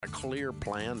A clear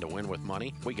plan to win with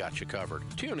money? We got you covered.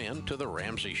 Tune in to The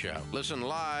Ramsey Show. Listen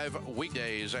live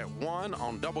weekdays at 1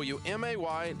 on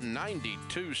WMAY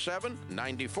 92.7,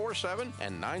 94.7,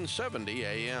 and 970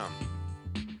 AM.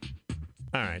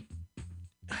 All right.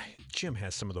 Jim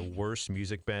has some of the worst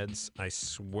music beds. I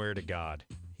swear to God.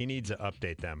 He needs to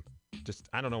update them.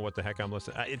 I don't know what the heck I'm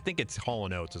listening. I think it's Hall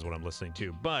 & Oates is what I'm listening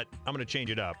to, but I'm going to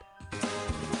change it up.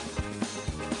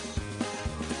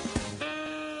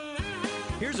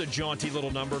 Here's a jaunty little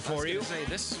number for you.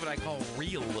 This is what I call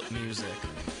real music,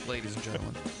 ladies and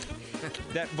gentlemen.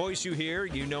 That voice you hear,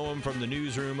 you know him from the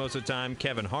newsroom most of the time,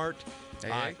 Kevin Hart.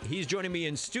 Hey. He's joining me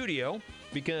in studio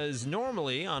because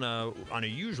normally on a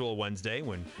usual Wednesday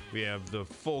when we have the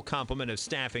full complement of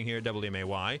staffing here at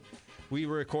WMAY, we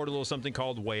record a little something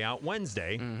called Way Out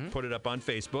Wednesday. Put it up on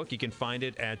Facebook. You can find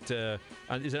it at,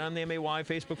 is it on the MAY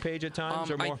Facebook page at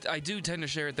times or more? I do tend to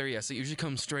share it there, yes. It usually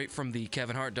comes straight from the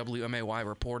Kevin Hart WMAY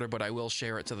reporter, but I will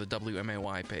share it to the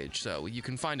WMAY page. So you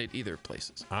can find it either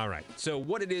places. All right. So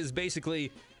what it is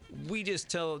basically, we just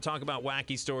talk about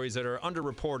wacky stories that are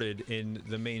underreported in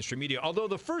the mainstream media. Although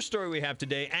the first story we have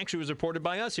today actually was reported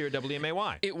by us here at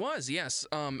WMAY. It was, yes.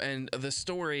 And the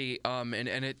story, and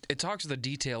it talks the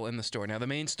detail in the story. Now, the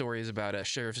main story is about a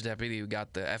sheriff's deputy who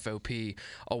got the FOP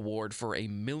award for $1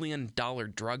 million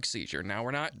drug seizure. Now,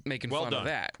 we're not making fun of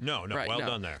that. No, right, well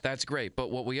done there. That's great.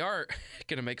 But what we are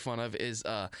going to make fun of is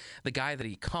the guy that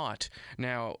he caught.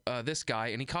 Now, this guy,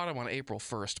 and he caught him on April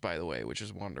 1st, by the way, which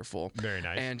is wonderful. Very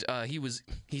nice. And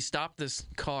he stopped this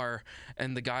car,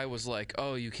 and the guy was like,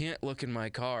 "Oh, you can't look in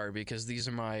my car because these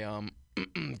are my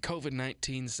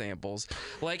COVID-19 samples."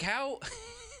 Like how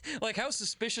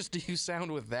suspicious do you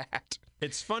sound with that?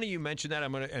 It's funny you mentioned that.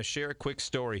 I'm going to share a quick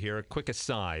story here, a quick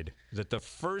aside, that the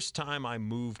first time I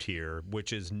moved here,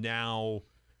 which is now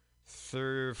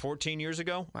 14 years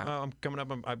ago. Wow. I'm coming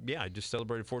up. I just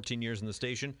celebrated 14 years in the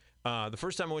station. The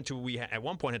first time I went to, we at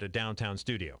one point had a downtown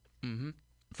studio. Mm-hmm.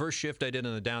 First shift I did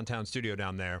in the downtown studio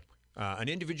down there, an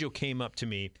individual came up to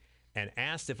me and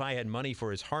asked if I had money for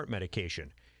his heart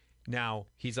medication. Now,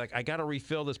 he's like, I got to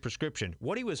refill this prescription.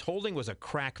 What he was holding was a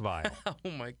crack vial.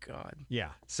 Oh, my God. Yeah.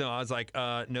 So I was like,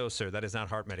 no, sir, that is not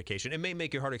heart medication. It may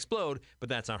make your heart explode, but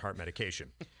that's not heart medication.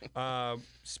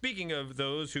 Speaking of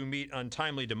those who meet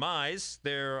untimely demise,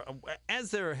 there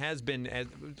has been,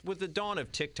 with the dawn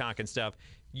of TikTok and stuff,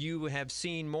 you have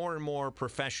seen more and more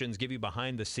professions give you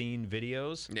behind-the-scene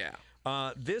videos.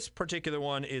 Yeah. This particular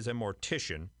one is a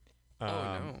mortician. Oh,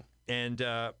 no. And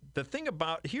the thing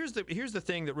about here's the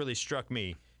thing that really struck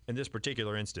me in this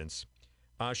particular instance.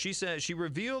 She says she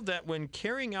revealed that when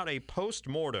carrying out a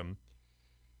post-mortem,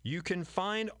 you can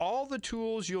find all the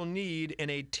tools you'll need in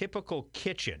a typical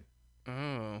kitchen.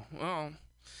 Oh, well.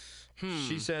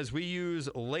 She says we use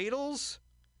ladles,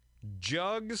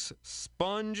 jugs,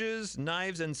 sponges,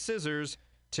 knives, and scissors,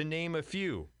 to name a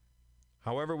few.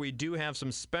 However, we do have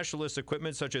some specialist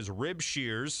equipment such as rib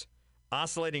shears,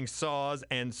 oscillating saws,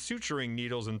 and suturing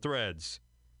needles and threads.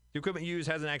 The equipment used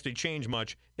hasn't actually changed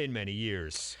much in many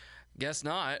years. Guess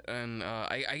not. And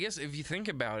I guess if you think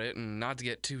about it, and not to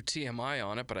get too TMI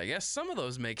on it, but I guess some of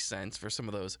those make sense for some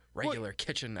of those regular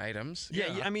kitchen items.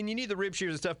 Yeah, I mean, you need the rib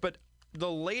shears and stuff, but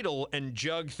the ladle and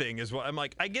jug thing is what I'm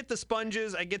like, I get the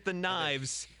sponges, I get the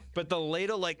knives, but the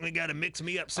ladle, like, we got to mix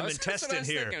me up some intestine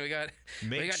here. Thinking.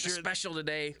 We got the special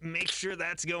today. Make sure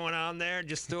that's going on there.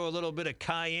 Just throw a little bit of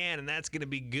cayenne, and that's going to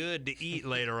be good to eat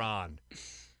later on.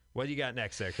 What do you got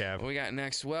next there, Kev? What we got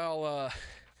next? Well,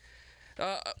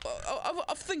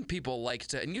 I think people like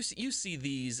to, and you see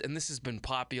these, and this has been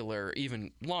popular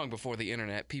even long before the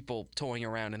internet, people toying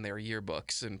around in their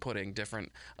yearbooks and putting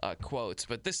different quotes.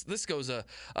 But this goes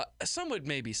some would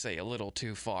maybe say a little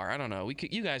too far. I don't know.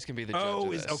 You guys can be the judge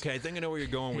of this. Okay. I think I know where you're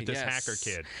going with this hacker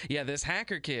kid. Yeah, this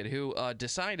hacker kid who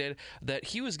decided that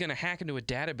he was going to hack into a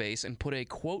database and put a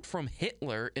quote from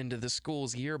Hitler into the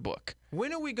school's yearbook.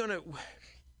 When are we going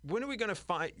to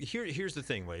find? Here's the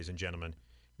thing, ladies and gentlemen.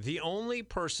 The only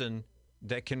person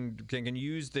that can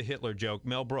use the Hitler joke,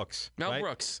 Mel Brooks. Mel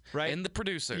Brooks, right? And the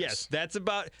producers. Yes, that's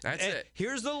it.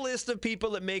 Here's the list of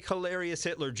people that make hilarious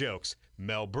Hitler jokes.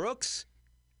 Mel Brooks,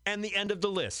 and the end of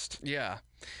the list. Yeah.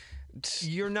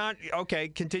 You're not okay.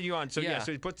 Continue on. So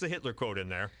so he puts the Hitler quote in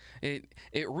there.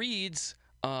 It reads,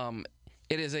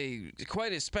 "It is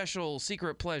quite a special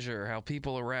secret pleasure how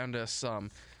people around us."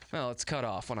 Well, it's cut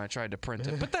off when I tried to print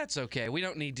it, but that's okay. We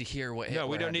don't need to hear what Hitler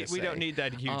we don't need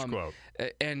that huge quote.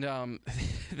 And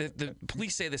the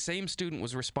police say the same student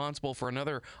was responsible for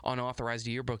another unauthorized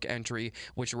yearbook entry,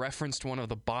 which referenced one of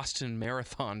the Boston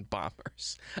Marathon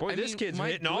bombers. Boy, this kid's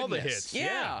hitting all the hits.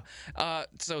 Yeah.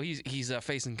 So he's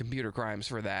facing computer crimes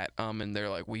for that. And they're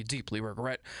like, we deeply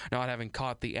regret not having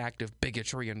caught the act of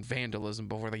bigotry and vandalism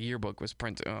before the yearbook was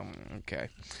printed. Okay.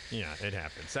 Yeah, it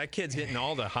happens. That kid's hitting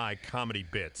all the high comedy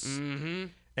bits. Mm-hmm.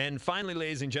 And finally,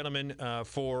 ladies and gentlemen,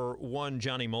 for one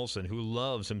Johnny Molson, who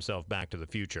loves himself Back to the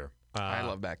Future. I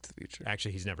love Back to the Future.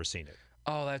 Actually, he's never seen it.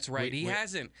 Oh, that's right. He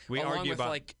hasn't. We along argue with about,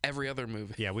 like every other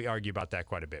movie. Yeah, we argue about that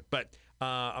quite a bit. But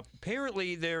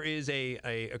apparently there is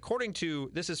according to,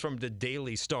 this is from the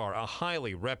Daily Star, a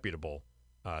highly reputable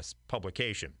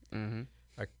publication. Mm-hmm.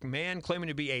 A man claiming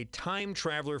to be a time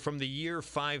traveler from the year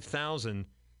 5000.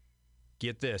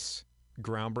 Get this,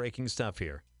 groundbreaking stuff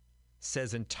here.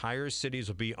 Says entire cities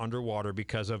will be underwater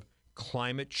because of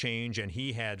climate change, and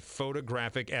he had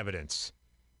photographic evidence.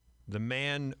 The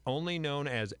man, only known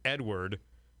as Edward,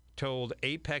 told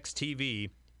Apex TV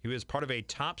he was part of a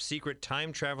top-secret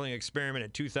time-traveling experiment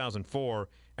in 2004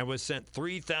 and was sent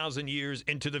 3,000 years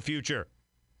into the future.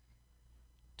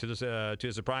 To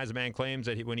his surprise, the man claims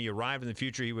that when he arrived in the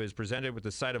future, he was presented with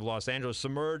the sight of Los Angeles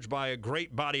submerged by a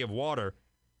great body of water.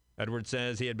 Edward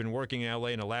says he had been working in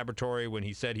L.A. in a laboratory when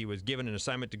he said he was given an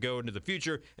assignment to go into the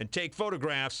future and take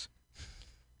photographs.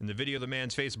 In the video, the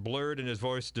man's face blurred and his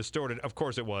voice distorted. Of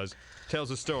course it was. Tells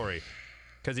a story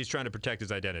because he's trying to protect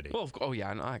his identity. Well,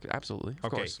 absolutely. Of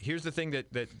course. Here's the thing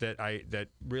that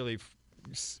really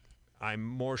I'm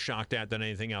more shocked at than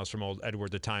anything else from old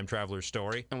Edward the Time Traveler's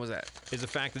story. And what's that? Is the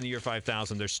fact that in the year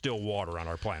 5000 there's still water on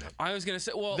our planet. I was going to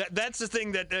say, well... That's the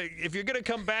thing that, if you're going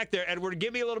to come back there, Edward,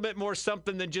 give me a little bit more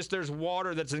something than just there's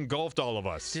water that's engulfed all of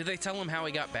us. Did they tell him how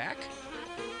he got back?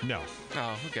 No.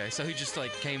 Oh, okay. So he just,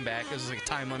 came back. It was like a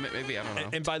time limit, maybe? I don't know.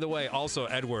 And by the way, also,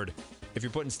 Edward, if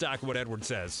you're putting stock in what Edward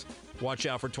says, watch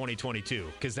out for 2022,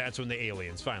 because that's when the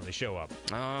aliens finally show up.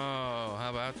 Oh, how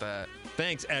about that?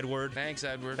 Thanks, Edward. Thanks,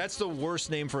 Edward. That's the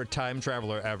worst name for a time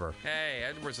traveler ever. Hey,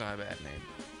 Edward's not a bad name.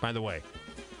 By the way,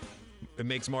 it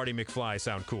makes Marty McFly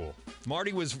sound cool.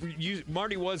 Marty was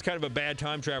kind of a bad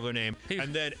time traveler name,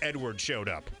 and then Edward showed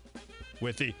up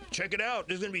with the, check it out,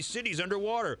 there's going to be cities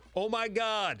underwater. Oh, my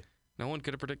God. No one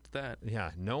could have predicted that.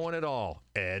 Yeah, no one at all,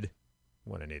 Ed.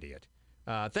 What an idiot.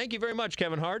 Thank you very much,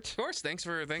 Kevin Hart. Of course. Thanks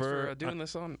for doing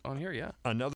this on here, yeah. Another